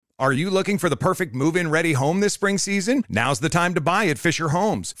Are you looking for the perfect move-in ready home this spring season? Now's the time to buy at Fisher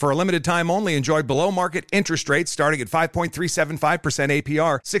Homes. For a limited time only, enjoy below-market interest rates starting at 5.375%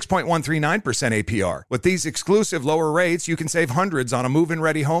 APR, 6.139% APR. With these exclusive lower rates, you can save hundreds on a move-in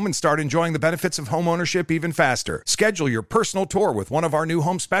ready home and start enjoying the benefits of homeownership even faster. Schedule your personal tour with one of our new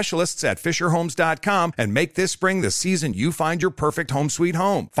home specialists at FisherHomes.com and make this spring the season you find your perfect home sweet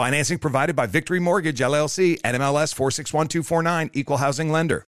home. Financing provided by Victory Mortgage, LLC, NMLS 461249, Equal Housing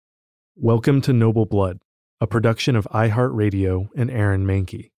Lender. Welcome to Noble Blood, a production of iHeartRadio and Aaron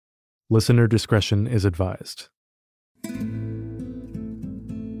Mahnke. Listener discretion is advised.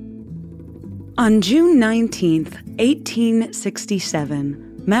 On June 19th,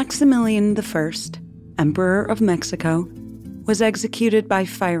 1867, Maximilian I, Emperor of Mexico, was executed by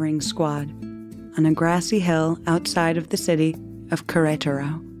firing squad on a grassy hill outside of the city of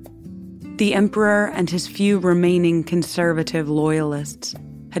Querétaro. The emperor and his few remaining conservative loyalists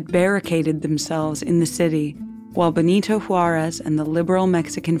had barricaded themselves in the city while Benito Juárez and the liberal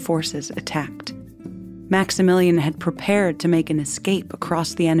Mexican forces attacked. Maximilian had prepared to make an escape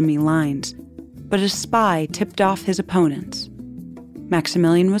across the enemy lines, but a spy tipped off his opponents.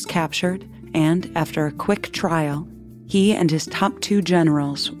 Maximilian was captured, and after a quick trial, he and his top two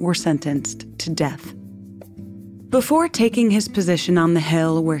generals were sentenced to death. Before taking his position on the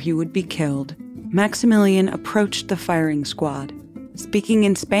hill where he would be killed, Maximilian approached the firing squad. Speaking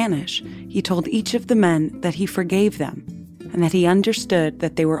in Spanish, he told each of the men that he forgave them and that he understood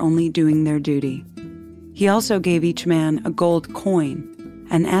that they were only doing their duty. He also gave each man a gold coin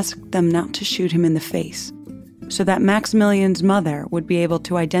and asked them not to shoot him in the face, so that Maximilian's mother would be able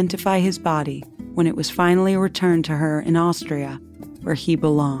to identify his body when it was finally returned to her in Austria, where he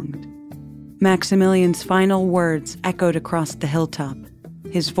belonged. Maximilian's final words echoed across the hilltop,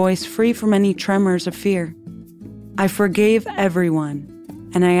 his voice free from any tremors of fear. "I forgave everyone,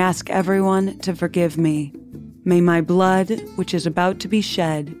 and I ask everyone to forgive me. May my blood, which is about to be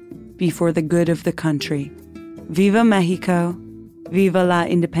shed, be for the good of the country. Viva Mexico, viva la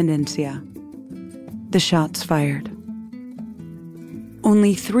independencia." The shots fired.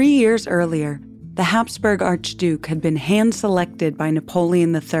 Only 3 years earlier, the Habsburg Archduke had been hand-selected by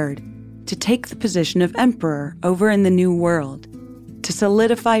Napoleon III to take the position of emperor over in the New World, to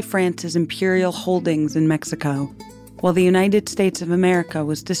solidify France's imperial holdings in Mexico, while the United States of America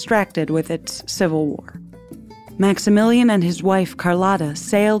was distracted with its civil war. Maximilian and his wife Carlotta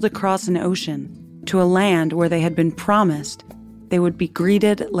sailed across an ocean to a land where they had been promised they would be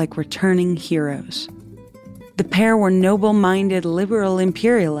greeted like returning heroes. The pair were noble-minded liberal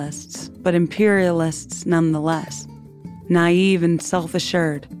imperialists, but imperialists nonetheless, naive and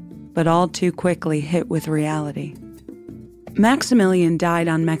self-assured, but all too quickly hit with reality. Maximilian died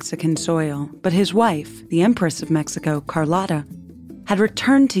on Mexican soil, but his wife, the Empress of Mexico, Carlotta, had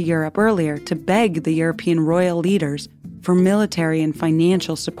returned to Europe earlier to beg the European royal leaders for military and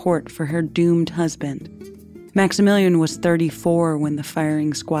financial support for her doomed husband. Maximilian was 34 when the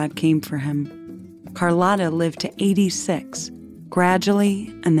firing squad came for him. Carlotta lived to 86,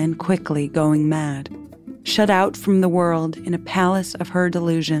 gradually and then quickly going mad, shut out from the world in a palace of her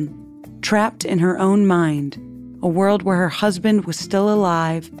delusion, trapped in her own mind, a world where her husband was still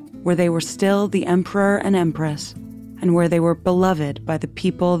alive, where they were still the emperor and empress, and where they were beloved by the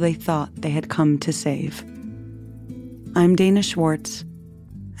people they thought they had come to save. I'm Dana Schwartz,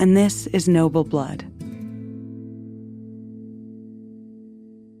 and this is Noble Blood.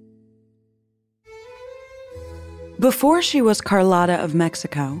 Before she was Carlotta of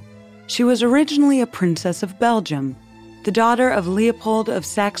Mexico, she was originally a princess of Belgium, the daughter of Leopold of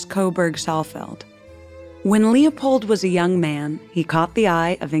Saxe-Coburg-Saalfeld. When Leopold was a young man, he caught the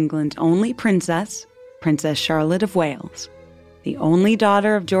eye of England's only princess, Princess Charlotte of Wales, the only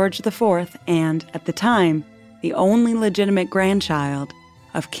daughter of George IV and, at the time, the only legitimate grandchild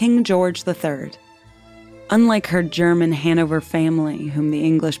of King George III. Unlike her German Hanover family, whom the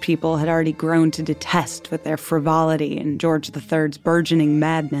English people had already grown to detest with their frivolity and George III's burgeoning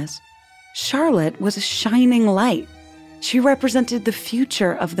madness, Charlotte was a shining light. She represented the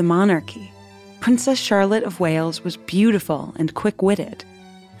future of the monarchy. Princess Charlotte of Wales was beautiful and quick-witted,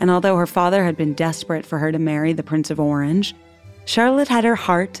 and although her father had been desperate for her to marry the Prince of Orange, Charlotte had her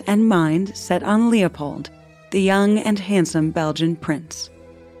heart and mind set on Leopold, the young and handsome Belgian prince.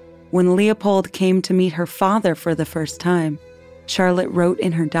 When Leopold came to meet her father for the first time, Charlotte wrote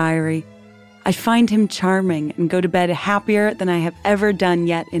in her diary, "I find him charming and go to bed happier than I have ever done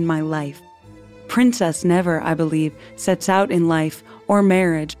yet in my life. Princess never, I believe, sets out in life or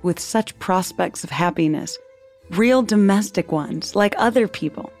marriage with such prospects of happiness, real domestic ones, like other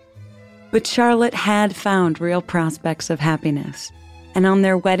people." But Charlotte had found real prospects of happiness. And on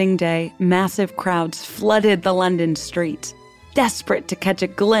their wedding day, massive crowds flooded the London streets, desperate to catch a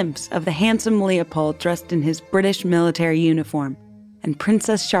glimpse of the handsome Leopold dressed in his British military uniform and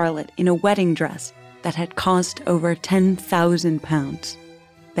Princess Charlotte in a wedding dress that had cost over £10,000.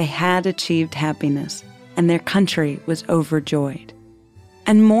 They had achieved happiness, and their country was overjoyed.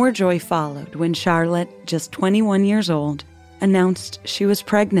 And more joy followed when Charlotte, just 21 years old, announced she was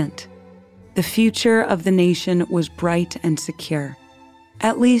pregnant. The future of the nation was bright and secure.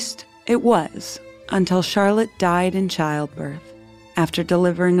 At least, it was, until Charlotte died in childbirth after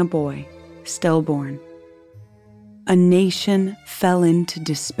delivering a boy, stillborn. A nation fell into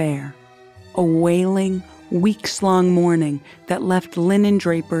despair, a wailing, weeks-long mourning that left linen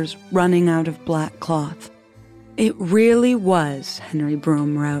drapers running out of black cloth. It really was, Henry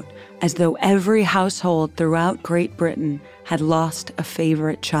Brougham wrote, as though every household throughout Great Britain had lost a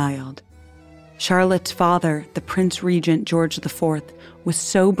favorite child. Charlotte's father, the Prince Regent George IV, was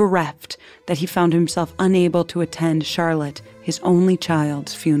so bereft that he found himself unable to attend Charlotte, his only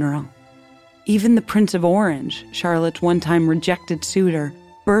child's funeral. Even the Prince of Orange, Charlotte's one-time rejected suitor,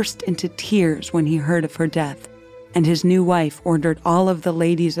 burst into tears when he heard of her death, and his new wife ordered all of the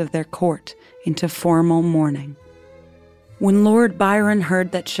ladies of their court into formal mourning. When Lord Byron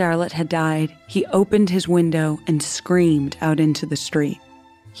heard that Charlotte had died, he opened his window and screamed out into the street.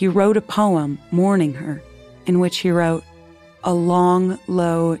 He wrote a poem mourning her, in which he wrote, "A long,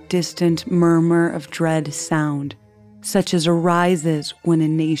 low, distant murmur of dread sound, such as arises when a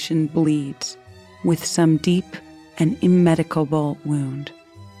nation bleeds, with some deep and immedicable wound."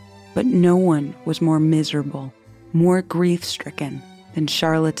 But no one was more miserable, more grief-stricken than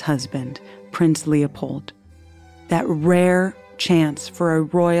Charlotte's husband, Prince Leopold. That rare chance for a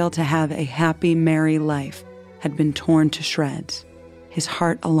royal to have a happy, merry life had been torn to shreds, his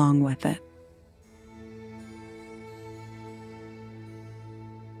heart along with it.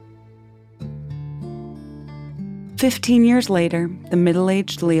 "15 years later, the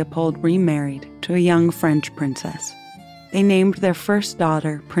middle-aged Leopold remarried to a young French princess. They named their first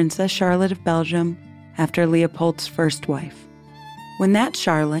daughter Princess Charlotte of Belgium after Leopold's first wife. When that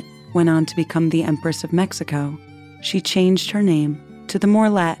Charlotte went on to become the Empress of Mexico, she changed her name to the more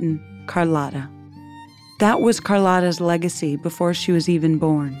Latin Carlotta. That was Carlotta's legacy before she was even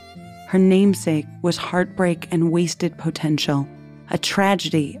born. Her namesake was heartbreak and wasted potential, a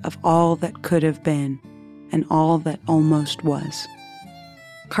tragedy of all that could have been, and all that almost was.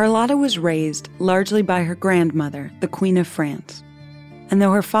 Carlotta was raised largely by her grandmother, the Queen of France. And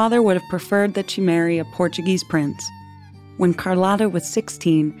though her father would have preferred that she marry a Portuguese prince, when Carlotta was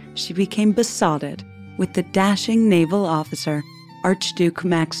 16, she became besotted with the dashing naval officer, Archduke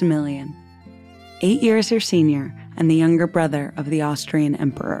Maximilian, 8 years her senior and the younger brother of the Austrian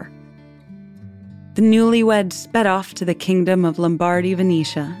emperor. The newlyweds sped off to the kingdom of Lombardy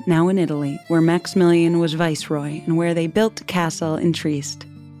Venetia, now in Italy, where Maximilian was viceroy and where they built a castle in Trieste.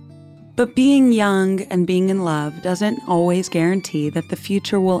 But being young and being in love doesn't always guarantee that the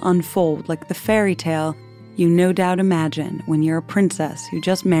future will unfold like the fairy tale you no doubt imagine when you're a princess who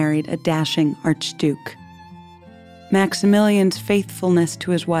just married a dashing archduke. Maximilian's faithfulness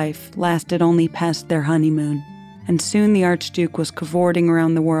to his wife lasted only past their honeymoon, and soon the archduke was cavorting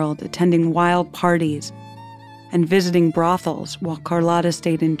around the world, attending wild parties and visiting brothels while Carlotta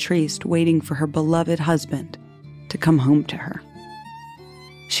stayed in Trieste waiting for her beloved husband to come home to her.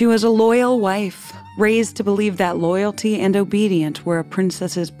 She was a loyal wife, raised to believe that loyalty and obedience were a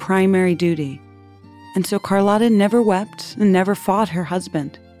princess's primary duty. And so Carlotta never wept and never fought her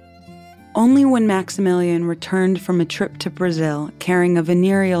husband. Only when Maximilian returned from a trip to Brazil carrying a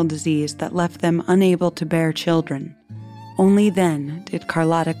venereal disease that left them unable to bear children, only then did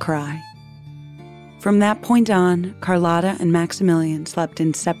Carlotta cry. From that point on, Carlotta and Maximilian slept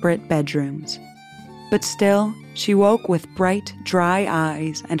in separate bedrooms. But still, she woke with bright, dry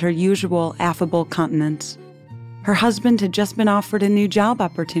eyes and her usual affable countenance. Her husband had just been offered a new job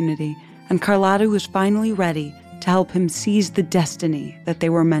opportunity, and Carlotta was finally ready to help him seize the destiny that they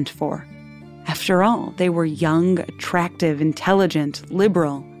were meant for. After all, they were young, attractive, intelligent,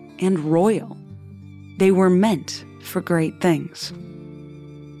 liberal, and royal. They were meant for great things.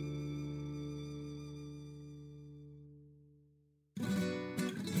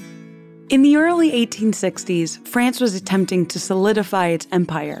 In the early 1860s, France was attempting to solidify its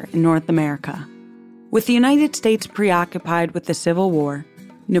empire in North America. With the United States preoccupied with the Civil War,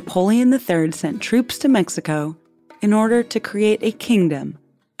 Napoleon III sent troops to Mexico in order to create a kingdom,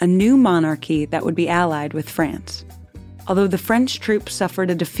 a new monarchy that would be allied with France. Although the French troops suffered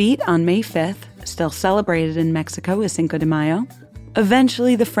a defeat on May 5th, still celebrated in Mexico as Cinco de Mayo,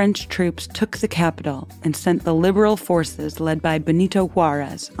 Eventually, the French troops took the capital and sent the liberal forces led by Benito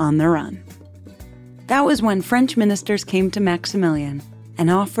Juárez on the run. That was when French ministers came to Maximilian and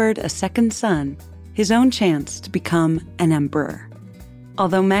offered a second son his own chance to become an emperor.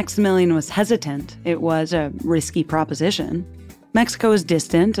 Although Maximilian was hesitant, it was a risky proposition. Mexico was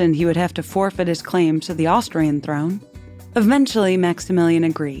distant, and he would have to forfeit his claim to the Austrian throne. Eventually, Maximilian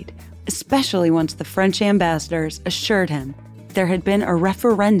agreed, especially once the French ambassadors assured him there had been a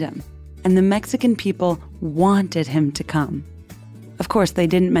referendum and the Mexican people wanted him to come. Of course, they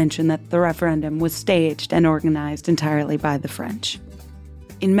didn't mention that the referendum was staged and organized entirely by the French.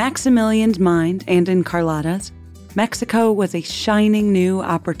 In Maximilian's mind and in Carlotta's, Mexico was a shining new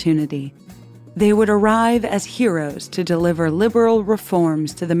opportunity. They would arrive as heroes to deliver liberal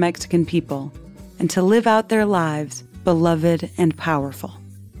reforms to the Mexican people and to live out their lives beloved and powerful.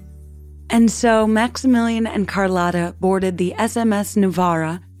 And so Maximilian and Carlotta boarded the SMS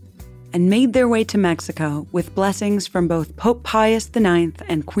Navarra and made their way to Mexico with blessings from both Pope Pius IX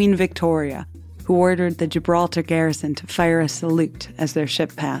and Queen Victoria, who ordered the Gibraltar garrison to fire a salute as their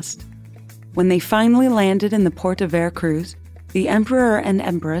ship passed. When they finally landed in the port of Veracruz, the emperor and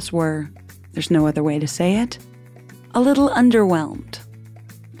empress were, there's no other way to say it, a little underwhelmed.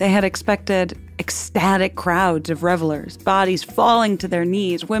 They had expected ecstatic crowds of revelers, bodies falling to their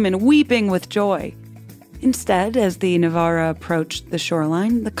knees, women weeping with joy. Instead, as the Navarra approached the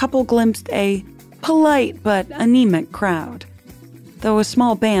shoreline, the couple glimpsed a polite but anemic crowd. Though a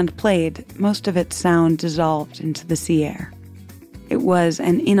small band played, most of its sound dissolved into the sea air. It was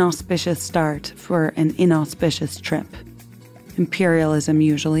an inauspicious start for an inauspicious trip. Imperialism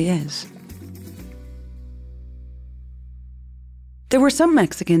usually is. There were some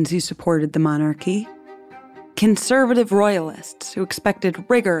Mexicans who supported the monarchy. Conservative royalists who expected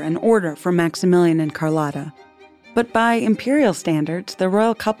rigor and order from Maximilian and Carlotta. But by imperial standards, the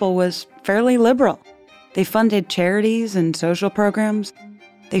royal couple was fairly liberal. They funded charities and social programs.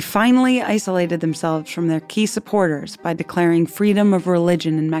 They finally isolated themselves from their key supporters by declaring freedom of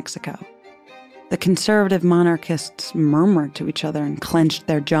religion in Mexico. The conservative monarchists murmured to each other and clenched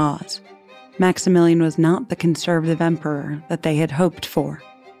their jaws. Maximilian was not the conservative emperor that they had hoped for.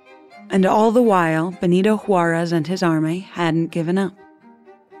 And all the while, Benito Juárez and his army hadn't given up.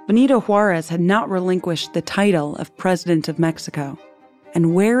 Benito Juárez had not relinquished the title of President of Mexico,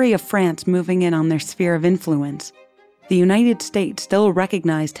 and wary of France moving in on their sphere of influence, the United States still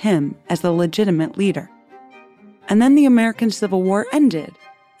recognized him as the legitimate leader. And then the American Civil War ended,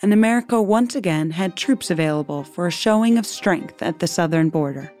 and America once again had troops available for a showing of strength at the southern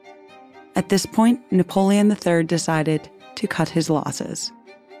border. At this point, Napoleon III decided to cut his losses.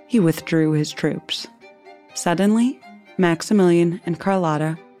 He withdrew his troops. Suddenly, Maximilian and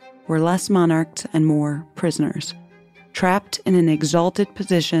Carlotta were less monarchs and more prisoners, trapped in an exalted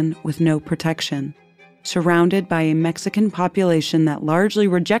position with no protection, surrounded by a Mexican population that largely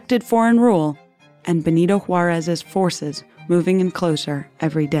rejected foreign rule, and Benito Juárez's forces moving in closer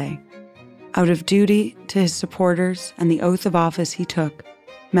every day. Out of duty to his supporters and the oath of office he took,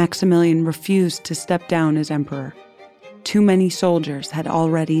 Maximilian refused to step down as emperor. Too many soldiers had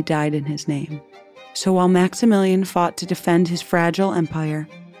already died in his name. So while Maximilian fought to defend his fragile empire,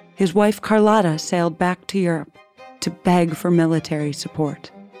 his wife Carlotta sailed back to Europe to beg for military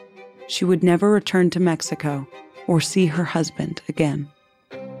support. She would never return to Mexico or see her husband again.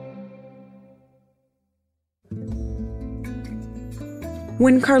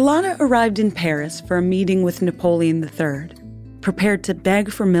 When Carlotta arrived in Paris for a meeting with Napoleon III, prepared to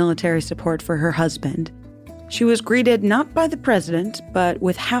beg for military support for her husband, she was greeted not by the president, but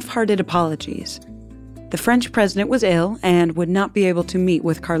with half-hearted apologies. The French president was ill and would not be able to meet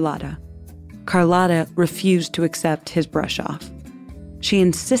with Carlotta. Carlotta refused to accept his brush-off. She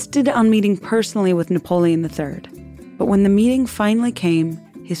insisted on meeting personally with Napoleon III, but when the meeting finally came,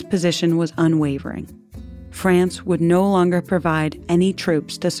 his position was unwavering. France would no longer provide any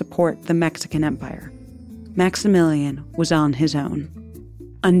troops to support the Mexican Empire. Maximilian was on his own.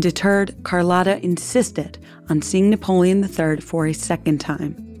 Undeterred, Carlotta insisted on seeing Napoleon III for a second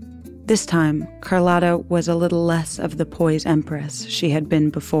time. This time, Carlotta was a little less of the poised empress she had been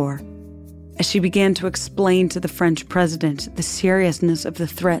before. As she began to explain to the French president the seriousness of the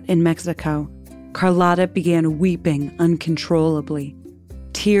threat in Mexico, Carlotta began weeping uncontrollably,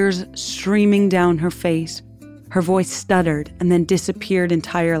 tears streaming down her face. Her voice stuttered and then disappeared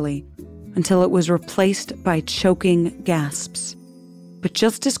entirely until it was replaced by choking gasps. But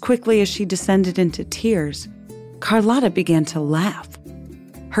just as quickly as she descended into tears, Carlotta began to laugh.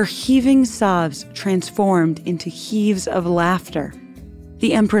 Her heaving sobs transformed into heaves of laughter.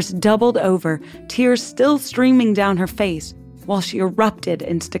 The Empress doubled over, tears still streaming down her face, while she erupted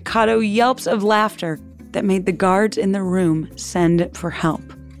in staccato yelps of laughter that made the guards in the room send for help.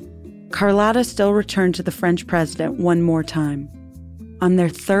 Carlotta still returned to the French president one more time. On their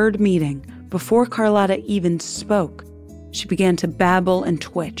third meeting, before Carlotta even spoke, she began to babble and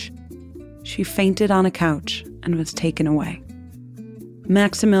twitch. She fainted on a couch and was taken away.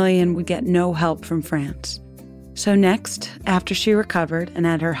 Maximilian would get no help from France. So next, after she recovered and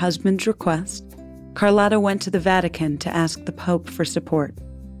at her husband's request, Carlotta went to the Vatican to ask the Pope for support.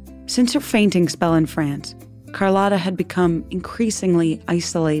 Since her fainting spell in France, Carlotta had become increasingly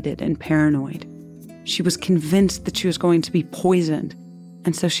isolated and paranoid. She was convinced that she was going to be poisoned,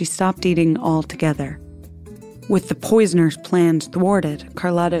 and so she stopped eating altogether. With the poisoner's plans thwarted,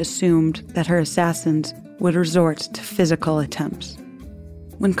 Carlotta assumed that her assassins would resort to physical attempts.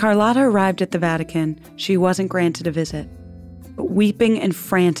 When Carlotta arrived at the Vatican, she wasn't granted a visit. But weeping and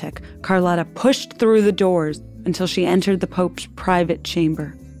frantic, Carlotta pushed through the doors until she entered the Pope's private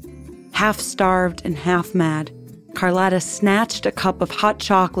chamber. Half-starved and half-mad, Carlotta snatched a cup of hot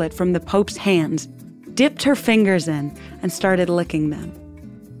chocolate from the Pope's hands, dipped her fingers in, and started licking them.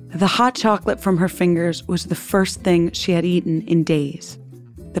 The hot chocolate from her fingers was the first thing she had eaten in days.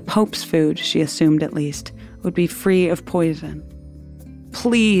 The Pope's food, she assumed at least, would be free of poison.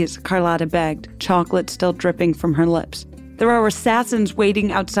 "Please," Carlotta begged, chocolate still dripping from her lips. "There are assassins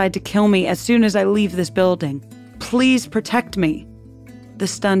waiting outside to kill me as soon as I leave this building. Please protect me." The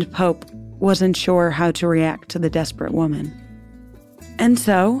stunned Pope wasn't sure how to react to the desperate woman. And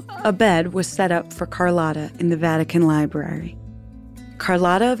so, a bed was set up for Carlotta in the Vatican library.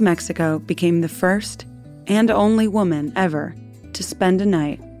 Carlotta of Mexico became the first and only woman ever to spend a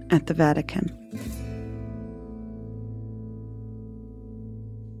night at the Vatican.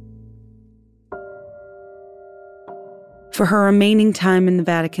 For her remaining time in the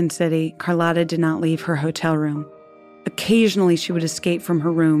Vatican City, Carlotta did not leave her hotel room. Occasionally, she would escape from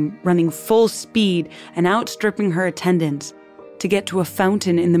her room, running full speed and outstripping her attendants, to get to a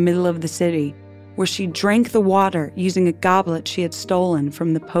fountain in the middle of the city, where she drank the water using a goblet she had stolen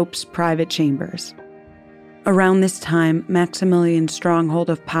from the Pope's private chambers. Around this time, Maximilian's stronghold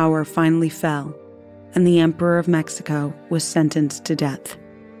of power finally fell, and the Emperor of Mexico was sentenced to death.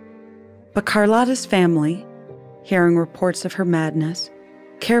 But Carlotta's family, hearing reports of her madness,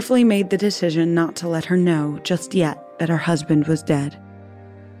 carefully made the decision not to let her know just yet that her husband was dead.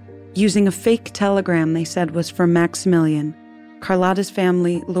 Using a fake telegram they said was from Maximilian, Carlotta's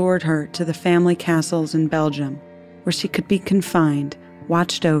family lured her to the family castles in Belgium, where she could be confined,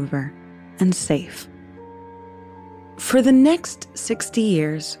 watched over, and safe. For the next 60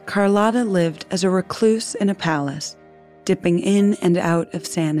 years, Carlotta lived as a recluse in a palace, dipping in and out of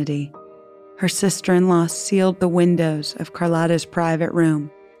sanity. Her sister-in-law sealed the windows of Carlotta's private room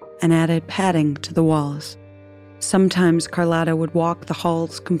and added padding to the walls. Sometimes Carlotta would walk the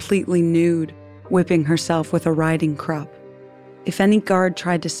halls completely nude, whipping herself with a riding crop. If any guard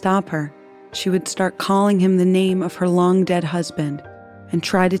tried to stop her, she would start calling him the name of her long-dead husband and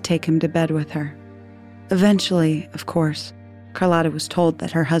try to take him to bed with her. Eventually, of course, Carlotta was told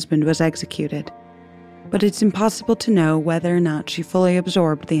that her husband was executed, but it's impossible to know whether or not she fully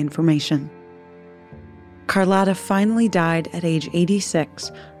absorbed the information. Carlotta finally died at age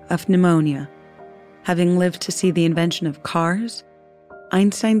 86 of pneumonia, having lived to see the invention of cars,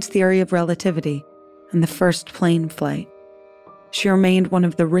 Einstein's theory of relativity, and the first plane flight. She remained one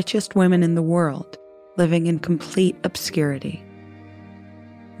of the richest women in the world, living in complete obscurity.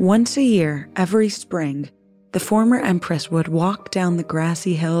 Once a year, every spring, the former empress would walk down the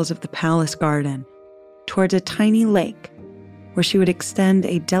grassy hills of the palace garden towards a tiny lake where she would extend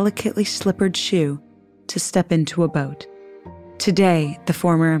a delicately slippered shoe to step into a boat. "Today," the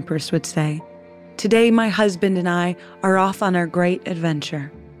former empress would say, "today my husband and I are off on our great adventure.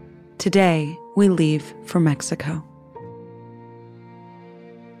 Today we leave for Mexico."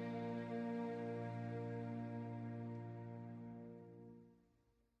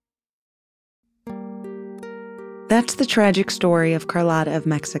 That's the tragic story of Carlotta of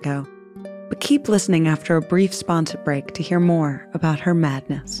Mexico. But keep listening after a brief sponsor break to hear more about her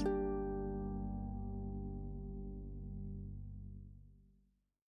madness.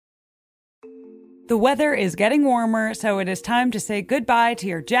 The weather is getting warmer, so it is time to say goodbye to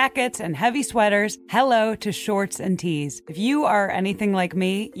your jackets and heavy sweaters. Hello to shorts and tees. If you are anything like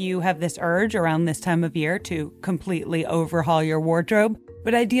me, you have this urge around this time of year to completely overhaul your wardrobe,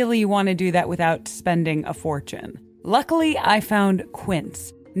 but ideally you want to do that without spending a fortune. Luckily, I found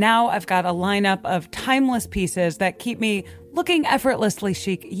Quince. Now I've got a lineup of timeless pieces that keep me looking effortlessly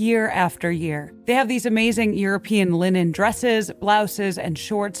chic year after year. They have these amazing European linen dresses, blouses, and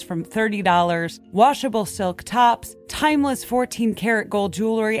shorts from $30, washable silk tops, timeless 14-karat gold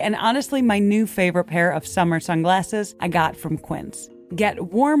jewelry, and honestly, my new favorite pair of summer sunglasses I got from Quince.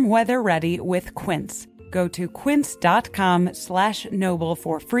 Get warm weather ready with Quince. Go to quince.com/noble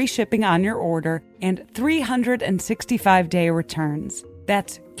for free shipping on your order and 365-day returns.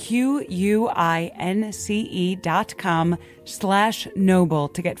 That's QUINCE.com/noble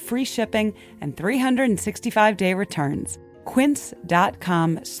to get free shipping and 365-day returns.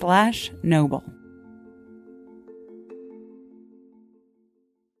 Quince.com/noble.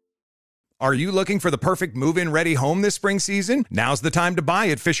 Are you looking for the perfect move-in ready home this spring season? Now's the time to buy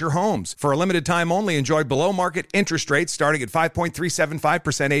at Fisher Homes. For a limited time only, enjoy below-market interest rates starting at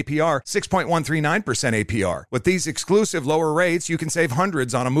 5.375% APR, 6.139% APR. With these exclusive lower rates, you can save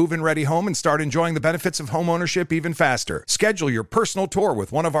hundreds on a move-in ready home and start enjoying the benefits of homeownership even faster. Schedule your personal tour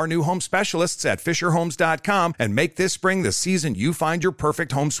with one of our new home specialists at FisherHomes.com and make this spring the season you find your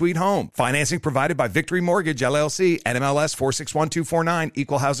perfect home sweet home. Financing provided by Victory Mortgage, LLC, NMLS 461249,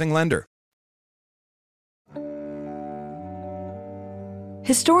 Equal Housing Lender.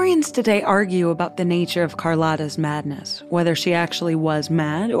 Historians today argue about the nature of Carlotta's madness, whether she actually was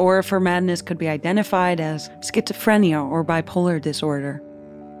mad or if her madness could be identified as schizophrenia or bipolar disorder.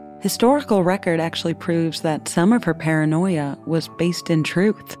 Historical record actually proves that some of her paranoia was based in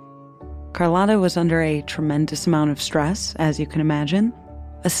truth. Carlotta was under a tremendous amount of stress, as you can imagine,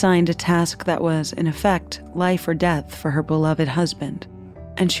 assigned a task that was, in effect, life or death for her beloved husband.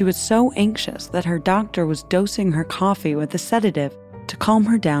 And she was so anxious that her doctor was dosing her coffee with a sedative to calm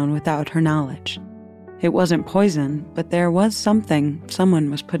her down without her knowledge. It wasn't poison, but there was something someone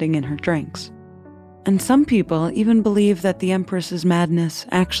was putting in her drinks. And some people even believe that the Empress's madness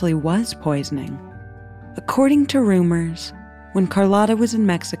actually was poisoning. According to rumors, when Carlotta was in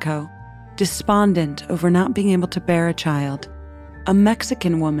Mexico, despondent over not being able to bear a child, a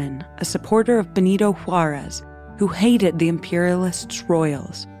Mexican woman, a supporter of Benito Juarez, who hated the imperialists'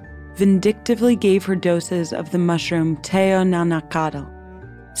 royals, vindictively gave her doses of the mushroom Teonanacatl,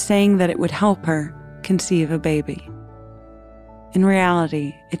 saying that it would help her conceive a baby. In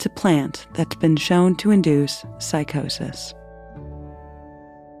reality, it's a plant that's been shown to induce psychosis.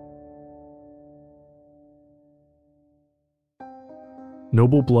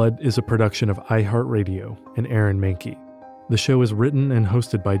 Noble Blood is a production of iHeartRadio and Aaron Mahnke. The show is written and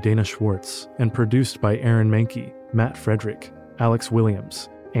hosted by Dana Schwartz and produced by Aaron Mahnke, Matt Frederick, Alex Williams,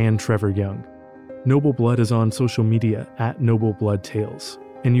 and Trevor Young. Noble Blood is on social media at Noble Blood Tales,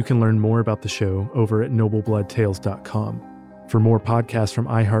 and you can learn more about the show over at noblebloodtales.com. For more podcasts from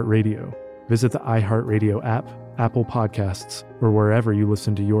iHeartRadio, visit the iHeartRadio app, Apple Podcasts, or wherever you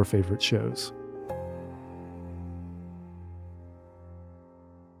listen to your favorite shows.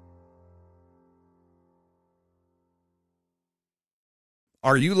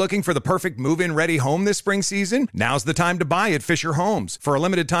 Are you looking for the perfect move-in ready home this spring season? Now's the time to buy at Fisher Homes. For a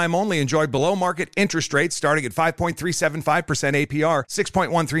limited time only, enjoy below-market interest rates starting at 5.375% APR,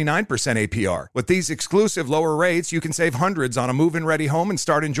 6.139% APR. With these exclusive lower rates, you can save hundreds on a move-in ready home and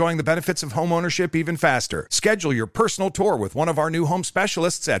start enjoying the benefits of homeownership even faster. Schedule your personal tour with one of our new home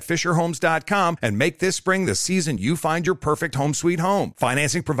specialists at FisherHomes.com and make this spring the season you find your perfect home sweet home.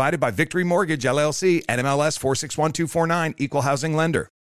 Financing provided by Victory Mortgage, LLC, NMLS 461249, Equal Housing Lender.